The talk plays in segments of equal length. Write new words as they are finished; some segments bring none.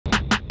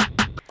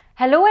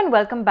Hello and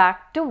welcome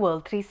back to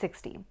World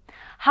 360.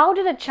 How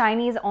did a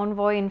Chinese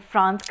envoy in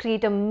France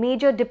create a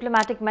major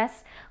diplomatic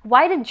mess?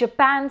 Why did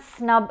Japan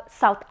snub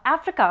South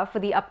Africa for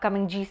the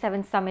upcoming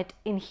G7 summit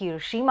in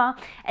Hiroshima?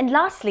 And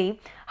lastly,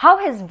 how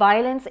has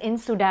violence in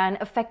Sudan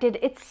affected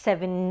its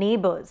 7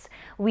 neighbours?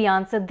 We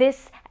answer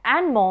this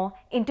and more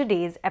in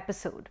today's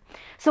episode.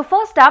 So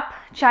first up,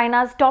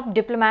 China's top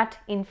diplomat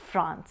in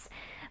France.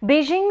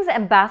 Beijing's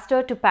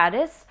ambassador to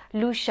Paris,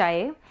 Liu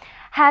Xie,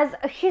 has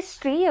a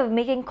history of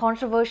making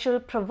controversial,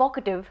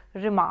 provocative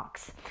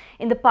remarks.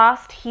 In the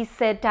past, he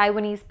said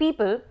Taiwanese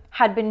people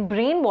had been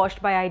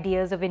brainwashed by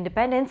ideas of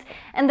independence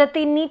and that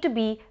they need to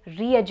be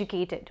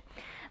re-educated.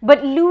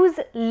 But Liu's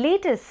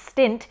latest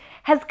stint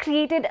has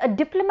created a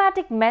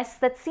diplomatic mess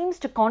that seems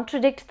to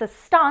contradict the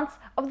stance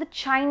of the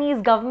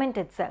Chinese government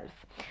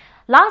itself.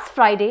 Last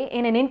Friday,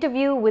 in an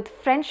interview with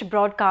French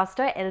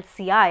broadcaster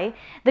LCI,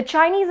 the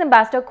Chinese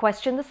ambassador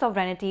questioned the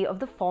sovereignty of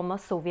the former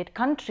Soviet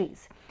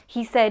countries.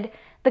 He said,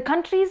 "The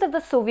countries of the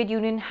Soviet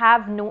Union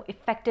have no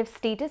effective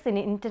status in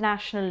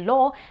international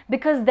law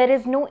because there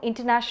is no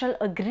international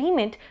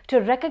agreement to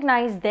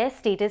recognize their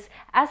status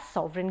as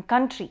sovereign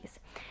countries."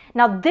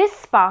 Now, this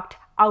sparked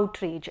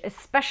outrage,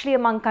 especially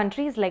among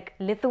countries like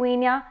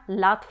Lithuania,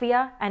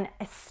 Latvia, and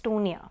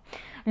Estonia.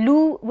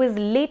 Liu was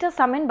later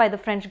summoned by the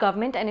French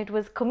government, and it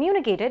was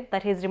communicated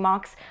that his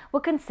remarks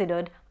were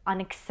considered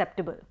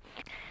unacceptable.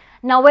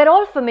 Now, we're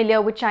all familiar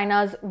with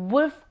China's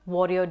wolf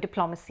warrior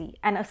diplomacy,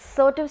 an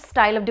assertive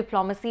style of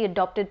diplomacy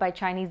adopted by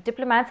Chinese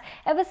diplomats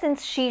ever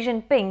since Xi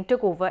Jinping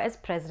took over as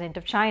president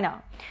of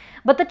China.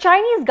 But the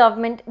Chinese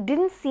government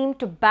didn't seem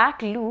to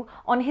back Liu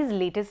on his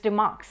latest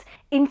remarks.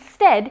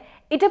 Instead,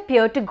 it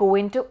appeared to go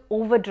into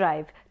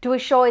overdrive to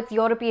assure its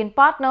European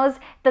partners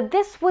that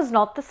this was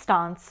not the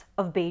stance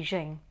of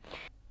Beijing.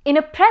 In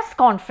a press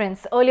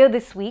conference earlier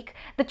this week,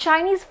 the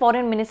Chinese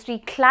Foreign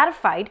Ministry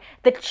clarified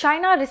that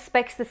China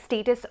respects the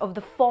status of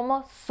the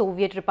former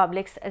Soviet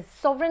republics as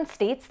sovereign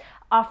states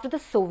after the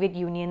Soviet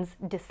Union's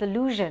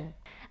dissolution.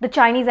 The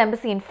Chinese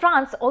embassy in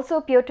France also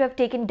appeared to have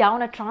taken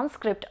down a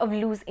transcript of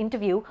Liu's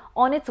interview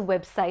on its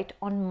website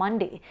on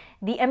Monday.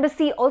 The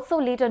embassy also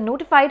later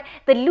notified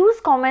that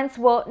Liu's comments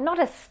were not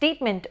a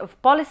statement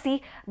of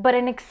policy, but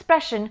an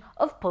expression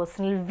of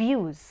personal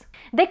views.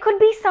 There could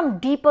be some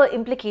deeper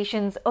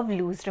implications of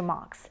Liu's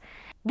remarks.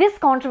 This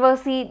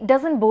controversy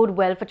doesn't bode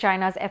well for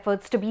China's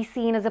efforts to be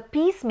seen as a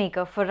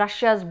peacemaker for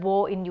Russia's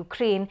war in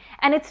Ukraine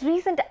and its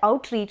recent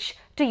outreach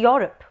to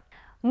Europe.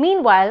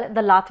 Meanwhile,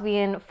 the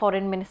Latvian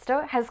foreign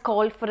minister has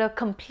called for a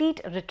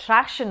complete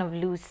retraction of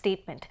Liu's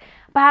statement.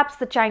 Perhaps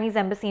the Chinese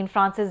embassy in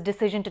France's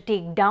decision to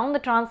take down the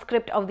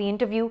transcript of the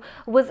interview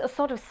was a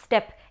sort of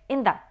step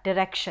in that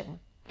direction.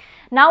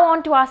 Now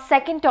on to our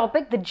second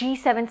topic, the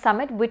G7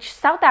 summit, which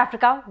South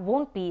Africa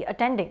won't be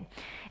attending.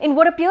 In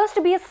what appears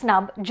to be a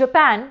snub,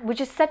 Japan,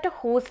 which is set to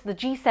host the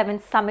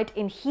G7 summit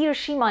in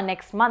Hiroshima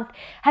next month,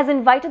 has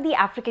invited the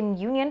African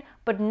Union,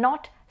 but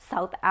not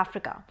South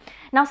Africa.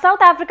 Now,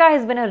 South Africa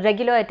has been a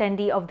regular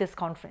attendee of this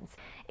conference.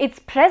 Its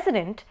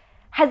president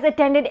has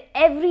attended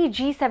every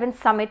G7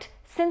 summit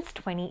since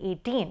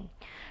 2018.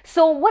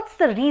 So what's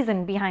the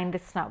reason behind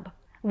this snub?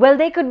 Well,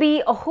 there could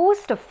be a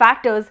host of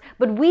factors,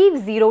 but we've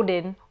zeroed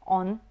in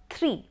on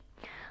 3.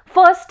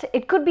 First,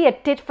 it could be a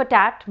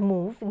tit-for-tat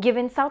move,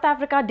 given South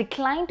Africa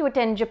declined to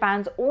attend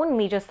Japan's own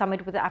major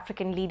summit with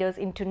African leaders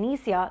in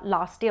Tunisia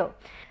last year.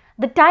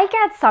 The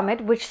TICAD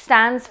summit, which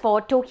stands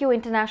for Tokyo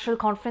International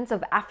Conference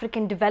of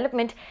African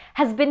Development,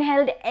 has been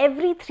held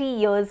every 3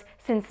 years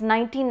since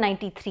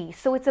 1993,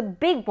 so it's a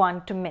big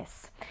one to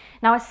miss.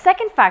 Now, a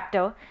second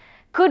factor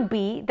could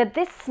be that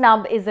this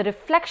snub is a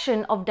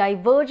reflection of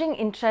diverging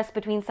interests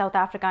between South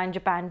Africa and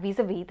Japan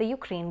vis-a-vis the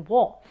Ukraine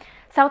war.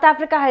 South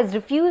Africa has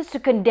refused to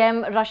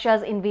condemn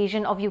Russia's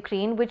invasion of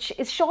Ukraine, which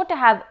is sure to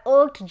have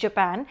irked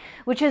Japan,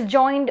 which has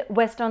joined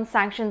Western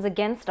sanctions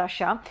against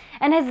Russia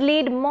and has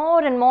laid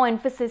more and more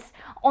emphasis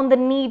on the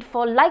need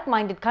for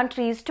like-minded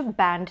countries to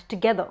band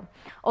together.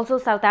 Also,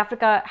 South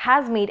Africa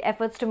has made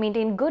efforts to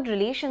maintain good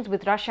relations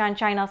with Russia and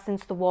China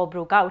since the war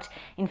broke out.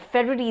 In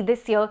February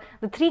this year,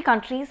 the 3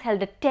 countries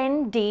held a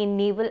 10-day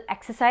naval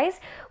exercise,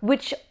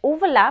 which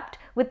overlapped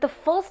with the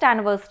first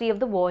anniversary of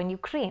the war in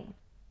Ukraine.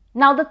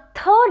 Now, the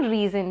third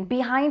reason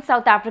behind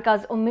South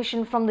Africa's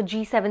omission from the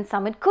G7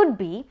 summit could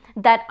be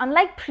that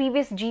unlike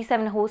previous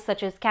G7 hosts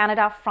such as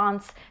Canada,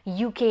 France,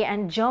 UK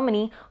and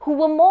Germany, who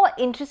were more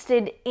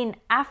interested in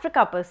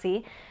Africa per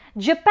se,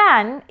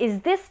 Japan is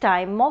this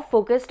time more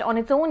focused on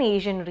its own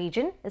Asian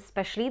region,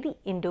 especially the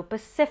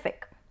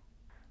Indo-Pacific.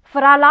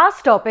 For our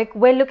last topic,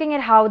 we're looking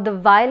at how the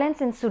violence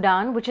in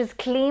Sudan, which has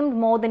claimed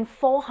more than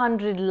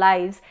 400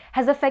 lives,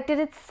 has affected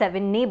its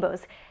 7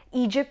 neighbours: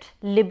 Egypt,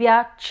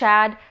 Libya,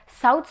 Chad,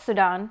 South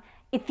Sudan,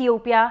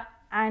 Ethiopia,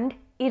 and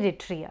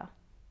Eritrea.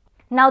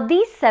 Now,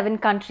 these 7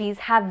 countries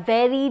have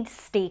varied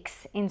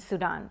stakes in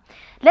Sudan.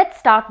 Let's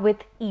start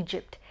with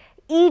Egypt.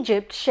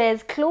 Egypt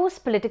shares close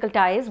political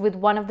ties with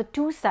one of the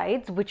 2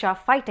 sides which are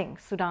fighting,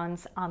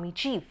 Sudan's army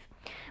chief.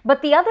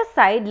 But the other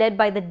side, led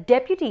by the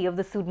deputy of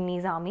the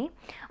Sudanese army,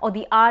 or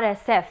the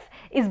RSF,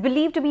 is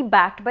believed to be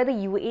backed by the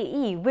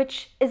UAE,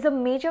 which is a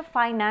major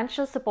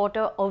financial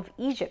supporter of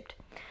Egypt.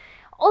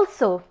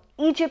 Also,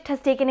 Egypt has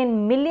taken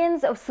in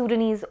millions of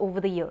Sudanese over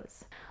the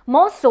years.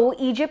 More so,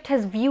 Egypt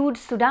has viewed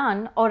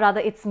Sudan, or rather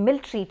its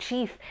military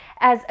chief,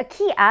 as a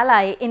key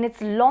ally in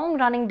its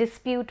long-running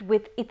dispute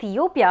with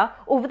Ethiopia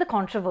over the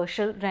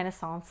controversial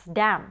Renaissance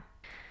Dam.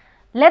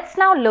 Let's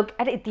now look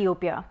at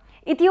Ethiopia.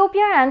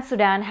 Ethiopia and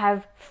Sudan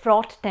have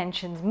fraught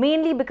tensions,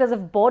 mainly because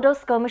of border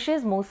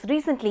skirmishes, most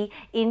recently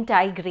in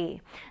Tigray.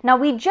 Now,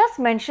 we just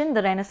mentioned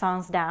the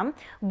Renaissance Dam,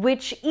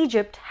 which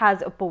Egypt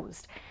has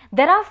opposed.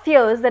 There are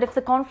fears that if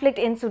the conflict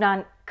in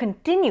Sudan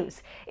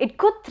continues, it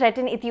could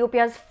threaten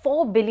Ethiopia's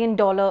 $4 billion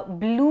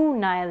Blue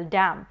Nile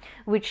Dam,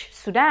 which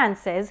Sudan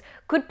says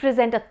could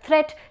present a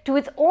threat to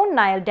its own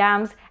Nile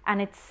dams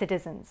and its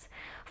citizens.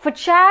 For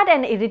Chad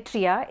and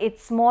Eritrea,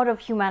 it's more of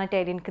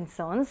humanitarian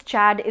concerns.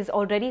 Chad is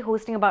already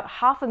hosting about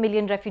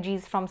 500,000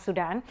 refugees from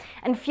Sudan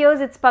and fears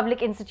its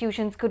public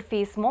institutions could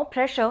face more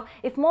pressure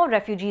if more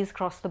refugees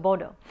cross the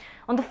border.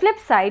 On the flip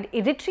side,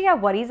 Eritrea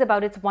worries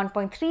about its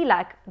 1.3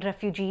 lakh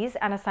refugees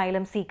and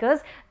asylum seekers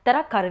that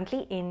are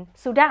currently in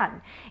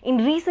Sudan. In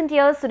recent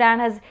years, Sudan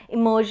has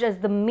emerged as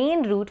the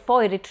main route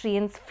for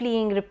Eritreans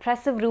fleeing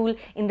repressive rule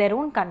in their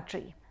own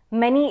country.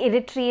 Many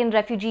Eritrean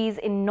refugees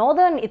in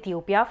northern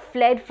Ethiopia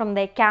fled from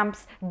their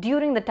camps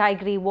during the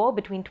Tigray War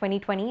between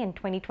 2020 and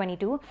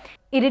 2022.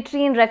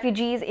 Eritrean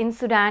refugees in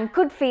Sudan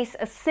could face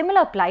a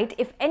similar plight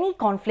if any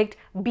conflict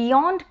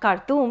beyond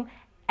Khartoum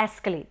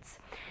escalates.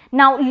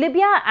 Now,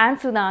 Libya and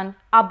Sudan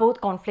are both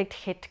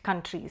conflict-hit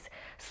countries.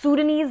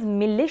 Sudanese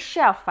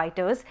militia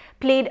fighters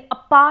played a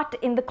part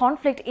in the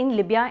conflict in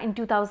Libya in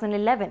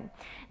 2011.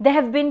 There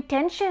have been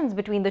tensions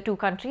between the two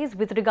countries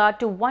with regard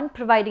to one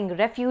providing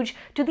refuge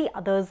to the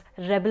other's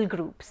rebel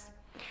groups.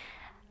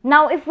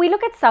 Now, if we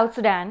look at South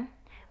Sudan,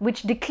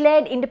 which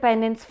declared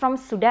independence from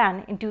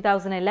Sudan in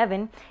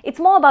 2011, it's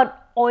more about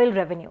oil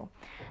revenue.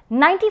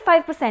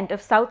 95%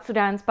 of South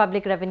Sudan's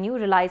public revenue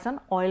relies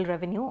on oil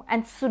revenue,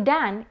 and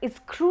Sudan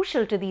is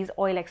crucial to these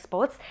oil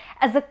exports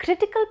as a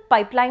critical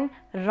pipeline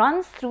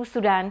runs through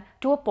Sudan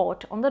to a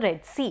port on the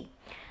Red Sea.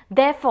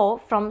 Therefore,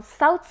 from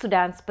South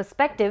Sudan's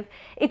perspective,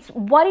 it's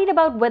worried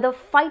about whether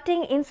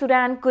fighting in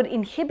Sudan could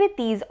inhibit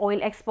these oil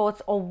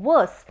exports, or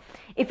worse,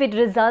 if it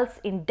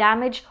results in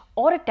damage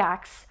or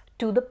attacks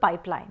to the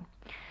pipeline.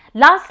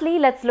 Lastly,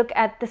 let's look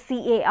at the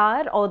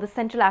CAR, or the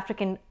Central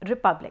African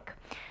Republic.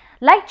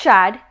 Like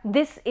Chad,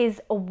 this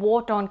is a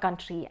war-torn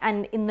country,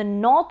 and in the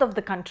north of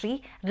the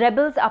country,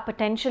 rebels are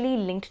potentially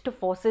linked to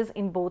forces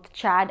in both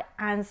Chad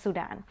and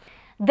Sudan.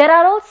 There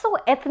are also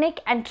ethnic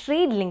and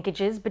trade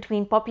linkages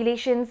between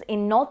populations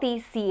in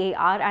northeast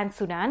CAR and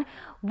Sudan,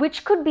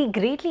 which could be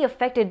greatly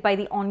affected by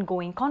the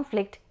ongoing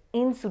conflict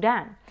in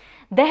Sudan.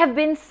 There have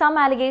been some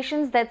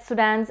allegations that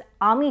Sudan's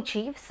army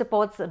chief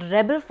supports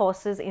rebel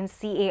forces in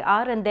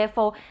CAR, and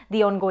therefore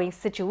the ongoing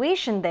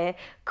situation there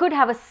could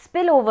have a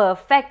spillover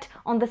effect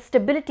on the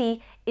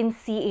stability in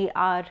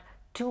CAR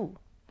too.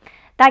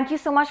 Thank you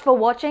so much for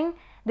watching.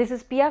 This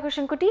is Pia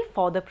Krishnankutty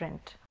for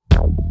ThePrint.